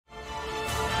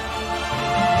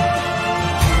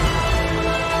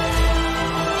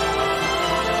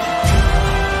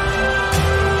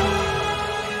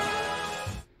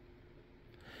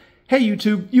Hey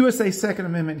YouTube, USA Second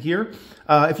Amendment here.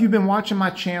 If you've been watching my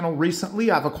channel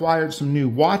recently, I've acquired some new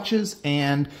watches,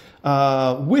 and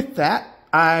with that,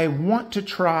 I want to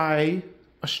try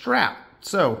a strap.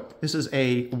 So this is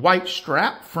a white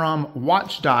strap from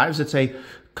Watchdives. It's a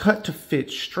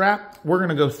cut-to-fit strap. We're going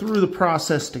to go through the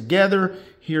process together.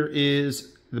 Here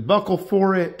is the buckle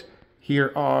for it.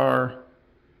 Here are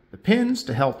the pins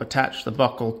to help attach the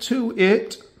buckle to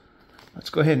it. Let's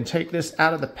go ahead and take this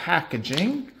out of the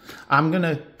packaging. I'm going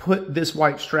to put this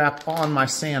white strap on my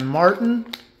San Martin.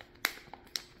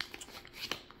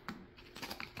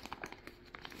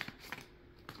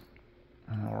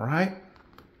 All right.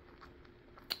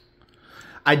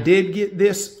 I did get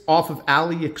this off of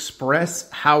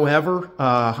AliExpress. However,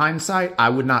 hindsight, I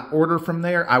would not order from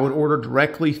there. I would order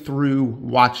directly through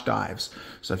Watchdives.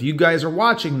 So if you guys are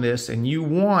watching this and you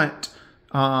want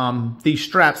these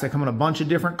straps that come in a bunch of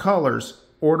different colors,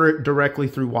 order it directly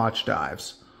through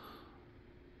Watchdives.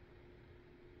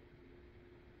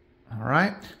 All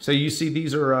right, so you see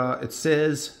these are, it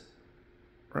says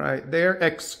right there,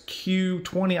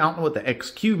 XQ20. I don't know what the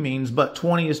XQ means, but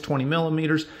 20 is 20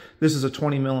 millimeters. This is a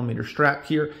 20 millimeter strap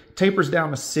here. Tapers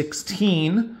down to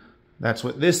 16. That's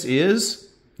what this is.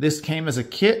 This came as a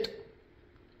kit.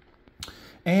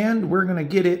 And we're going to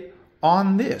get it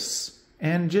on this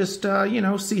and just, you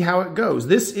know, see how it goes.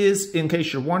 This is, in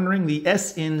case you're wondering, the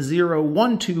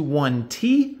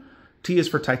SN0121T. T is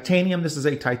for titanium. This is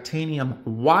a titanium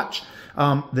watch.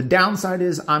 The downside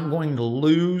is I'm going to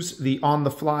lose the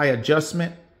on-the-fly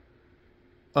adjustment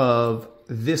of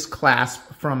this clasp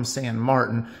from San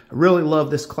Martin. I really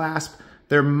love this clasp.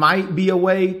 There might be a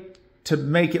way to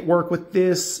make it work with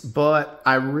this, but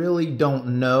I really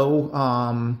don't know.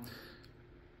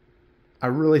 I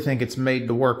really think it's made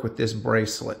to work with this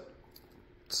bracelet.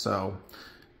 So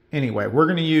anyway, we're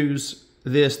going to use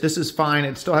this. This is fine.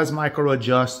 It still has micro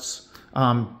adjusts.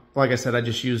 Like I said, I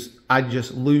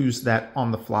just lose that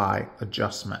on the fly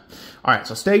adjustment. All right,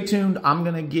 so stay tuned. I'm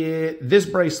going to get this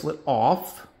bracelet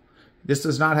off. This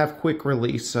does not have quick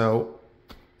release. So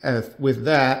with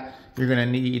that, you're going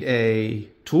to need a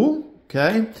tool.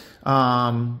 Okay.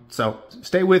 So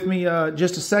stay with me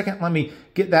just a second. Let me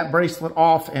get that bracelet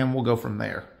off and we'll go from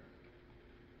there.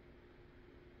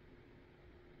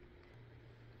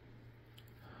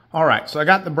 All right, so I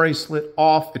got the bracelet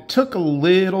off. It took a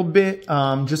little bit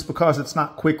just because it's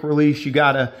not quick release. You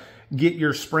got to get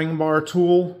your spring bar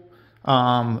tool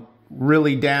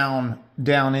really down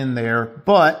in there.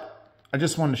 But I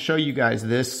just wanted to show you guys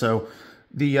this. So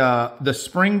the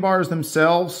spring bars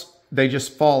themselves, they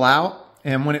just fall out.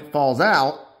 And when it falls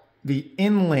out, the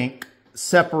end link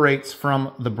separates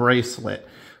from the bracelet.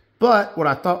 But what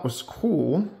I thought was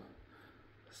cool,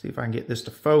 see if I can get this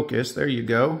to focus. There you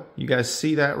go. You guys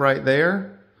see that right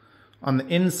there? On the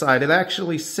inside, it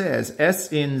actually says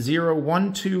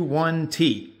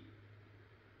SN0121T.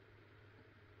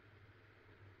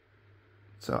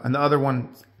 So, and the other one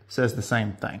says the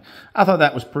same thing. I thought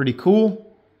that was pretty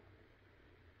cool.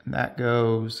 And that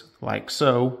goes like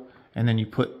so. And then you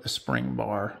put the spring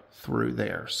bar through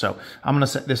there. So I'm going to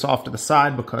set this off to the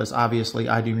side because obviously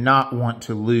I do not want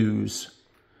to lose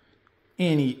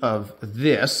any of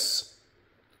this.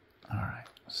 All right,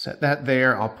 set that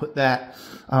there. I'll put that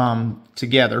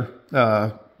together,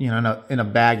 you know, in a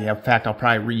bag. In fact, I'll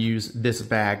probably reuse this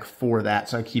bag for that,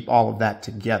 so I keep all of that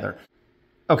together.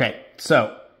 Okay,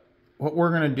 so what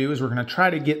we're going to do is we're going to try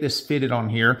to get this fitted on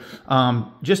here.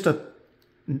 Just a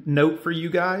note for you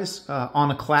guys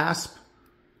on a clasp,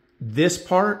 this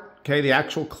part, okay, the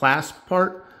actual clasp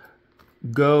part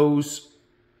goes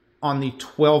on the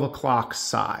 12 o'clock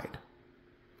side.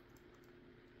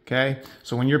 Okay,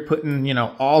 so when you're putting, you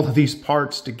know, all of these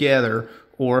parts together,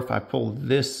 or if I pull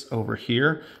this over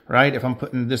here, right, if I'm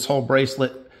putting this whole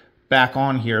bracelet back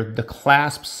on here, the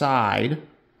clasp side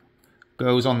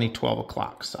goes on the 12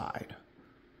 o'clock side.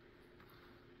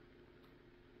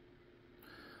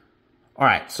 All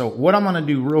right, so what I'm going to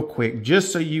do real quick,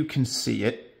 just so you can see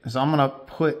it, is I'm going to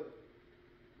put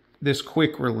this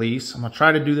quick release. I'm going to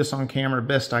try to do this on camera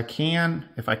best I can.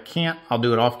 If I can't, I'll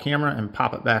do it off camera and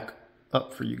pop it back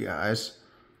up for you guys.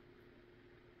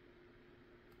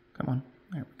 Come on,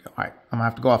 there we go. All right, I'm going to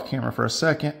have to go off camera for a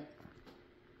second.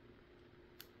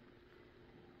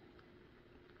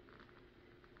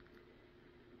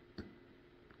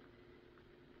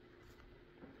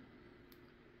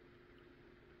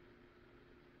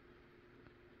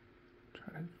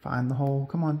 Find the hole.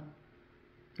 Come on.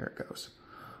 There it goes.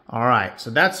 All right. So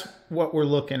that's what we're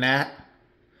looking at.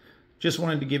 Just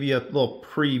wanted to give you a little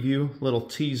preview, little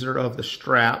teaser of the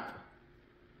strap.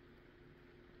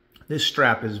 This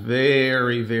strap is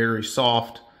very, very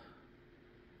soft.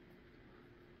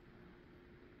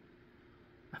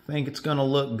 think it's gonna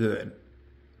look good.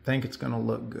 I think it's gonna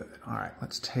look good. All right,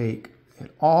 let's take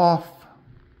it off.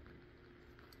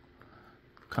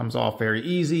 Comes off very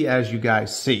easy, as you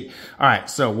guys see. All right,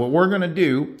 so what we're gonna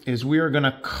do is we are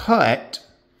gonna cut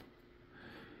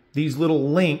these little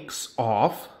links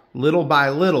off little by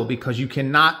little because you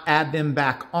cannot add them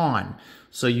back on.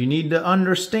 So you need to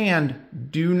understand,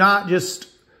 do not just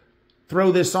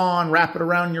throw this on, wrap it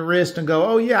around your wrist and go,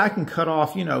 oh yeah, I can cut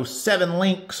off, you know, 7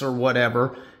 links or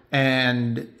whatever,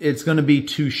 and it's gonna be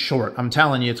too short. I'm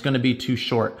telling you, it's gonna be too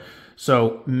short.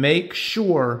 So make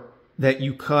sure that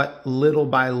you cut little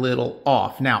by little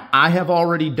off. Now, I have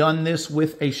already done this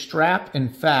with a strap. In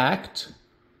fact,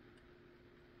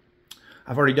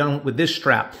 I've already done it with this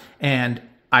strap, and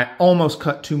I almost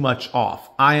cut too much off.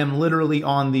 I am literally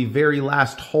on the very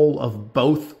last hole of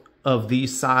both of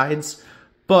these sides,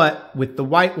 but with the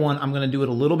white one, I'm gonna do it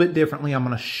a little bit differently. I'm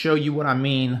gonna show you what I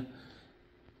mean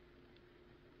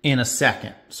in a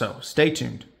second, so stay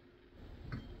tuned.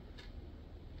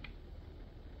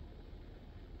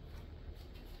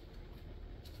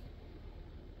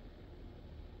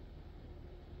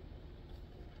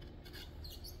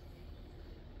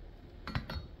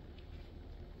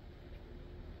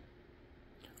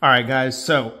 All right, guys,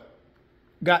 so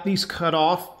got these cut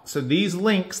off. So these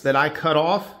links that I cut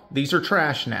off, these are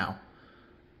trash now.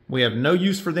 We have no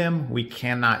use for them. We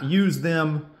cannot use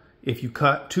them. If you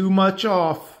cut too much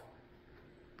off,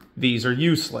 these are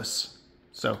useless.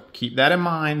 So keep that in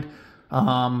mind.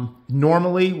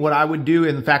 Normally what I would do,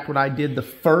 in fact, what I did the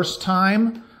first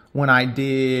time when I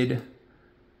did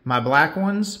my black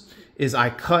ones, is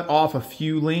I cut off a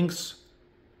few links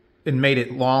and made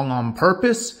it long on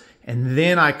purpose. And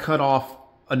then I cut off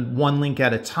one link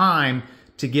at a time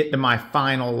to get to my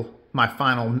final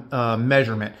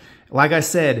measurement. Like I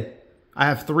said, I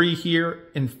have 3 here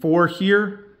and 4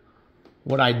 here.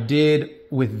 What I did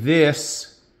with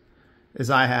this is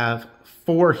I have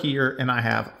 4 here and I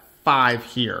have 5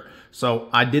 here. So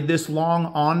I did this long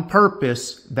on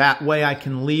purpose. That way I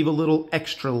can leave a little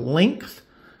extra length,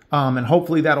 and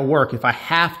hopefully that'll work. If I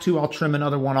have to, I'll trim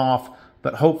another one off,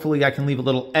 but hopefully I can leave a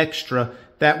little extra.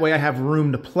 That way I have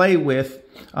room to play with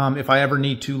if I ever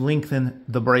need to lengthen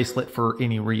the bracelet for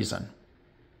any reason.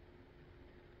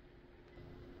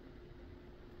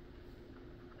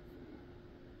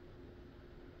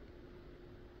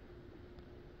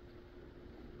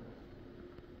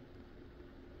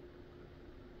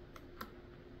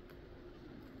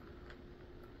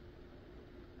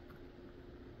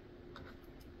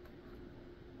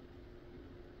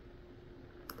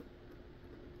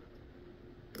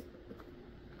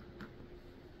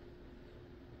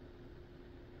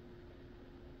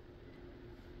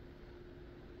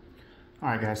 All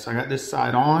right, guys, so I got this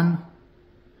side on.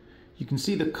 You can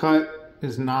see the cut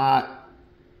is not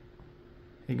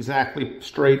exactly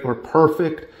straight or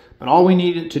perfect, but all we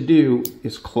need it to do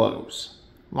is close.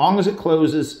 As long as it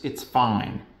closes, it's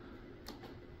fine.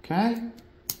 Okay?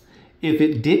 If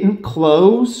it didn't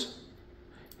close,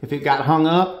 if it got hung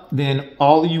up, then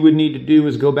all you would need to do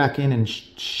is go back in and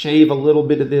shave a little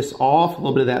bit of this off, a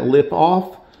little bit of that lip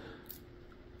off,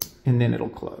 and then it'll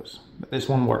close. But this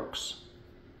one works.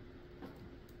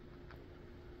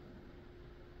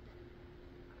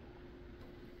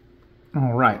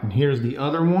 All right, and here's the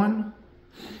other one.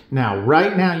 Now,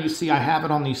 right now you see I have it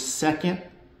on the second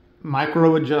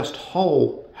micro adjust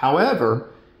hole.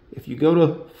 However, if you go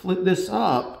to flip this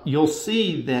up, you'll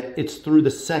see that it's through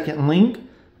the second link,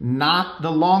 not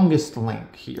the longest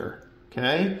link here,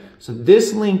 okay? So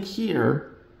this link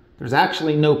here, there's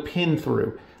actually no pin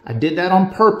through. I did that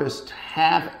on purpose to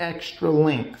have extra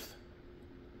length,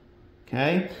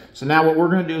 okay? So now what we're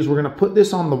gonna do is we're gonna put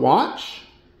this on the watch.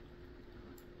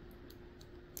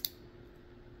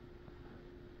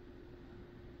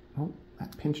 Oh,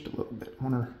 that pinched a little bit. I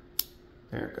wonder,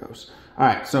 there it goes. All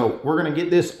right, so we're gonna get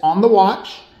this on the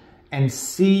watch and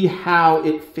see how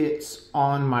it fits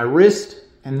on my wrist,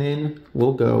 and then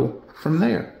we'll go from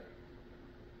there.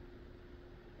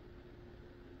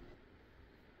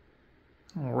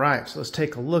 All right, so let's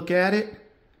take a look at it.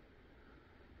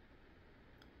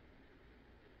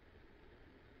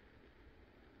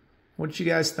 What did you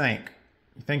guys think?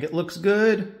 You think it looks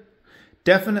good?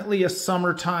 Definitely a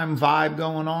summertime vibe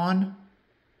going on.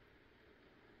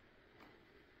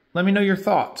 Let me know your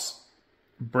thoughts.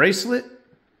 Bracelet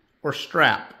or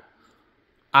strap?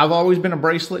 I've always been a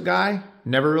bracelet guy,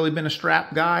 never really been a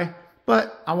strap guy,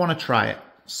 but I want to try it,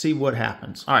 see what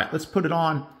happens. All right, let's put it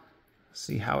on,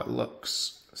 see how it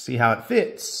looks, see how it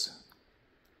fits.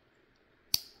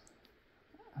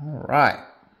 All right.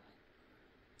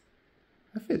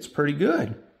 That fits pretty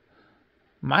good.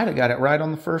 Might have got it right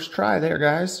on the first try there,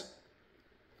 guys.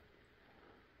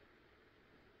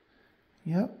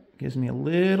 Yep, gives me a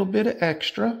little bit of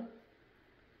extra.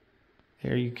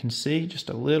 There you can see just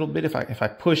a little bit. If I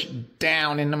push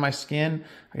down into my skin,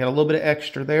 I got a little bit of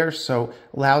extra there. So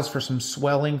allows for some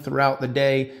swelling throughout the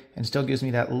day and still gives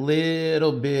me that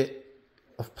little bit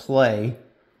of play.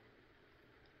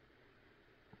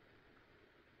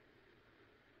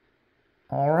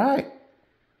 All right.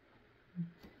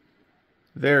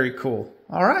 Very cool.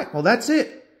 All right, well, that's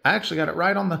it. I actually got it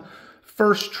right on the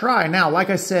first try. Now, like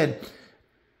I said,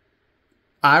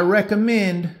 I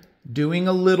recommend doing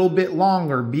a little bit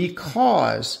longer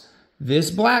because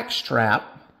this black strap,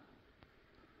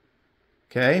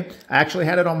 okay, I actually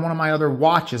had it on one of my other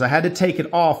watches. I had to take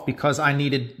it off because I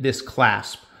needed this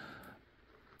clasp.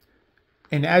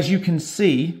 And as you can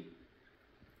see,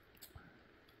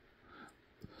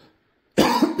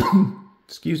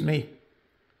 excuse me,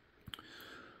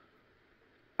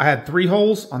 I had 3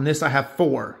 holes. On this, I have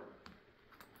 4.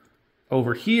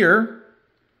 Over here,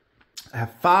 I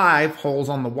have 5 holes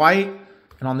on the white,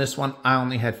 and on this one, I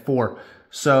only had 4.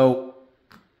 So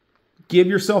give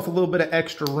yourself a little bit of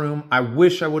extra room. I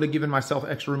wish I would have given myself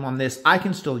extra room on this. I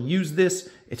can still use this.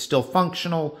 It's still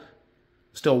functional,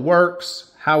 still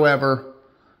works. However,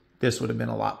 this would have been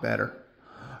a lot better.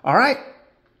 All right,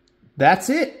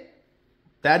 that's it.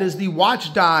 That is the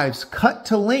Watchdives cut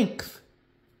to length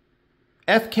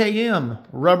FKM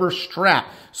rubber strap.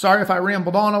 Sorry if I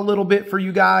rambled on a little bit for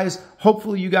you guys.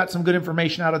 Hopefully you got some good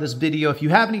information out of this video. If you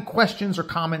have any questions or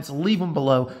comments, leave them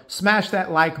below. Smash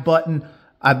that like button.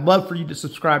 I'd love for you to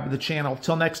subscribe to the channel.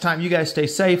 Till next time, you guys stay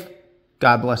safe.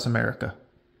 God bless America.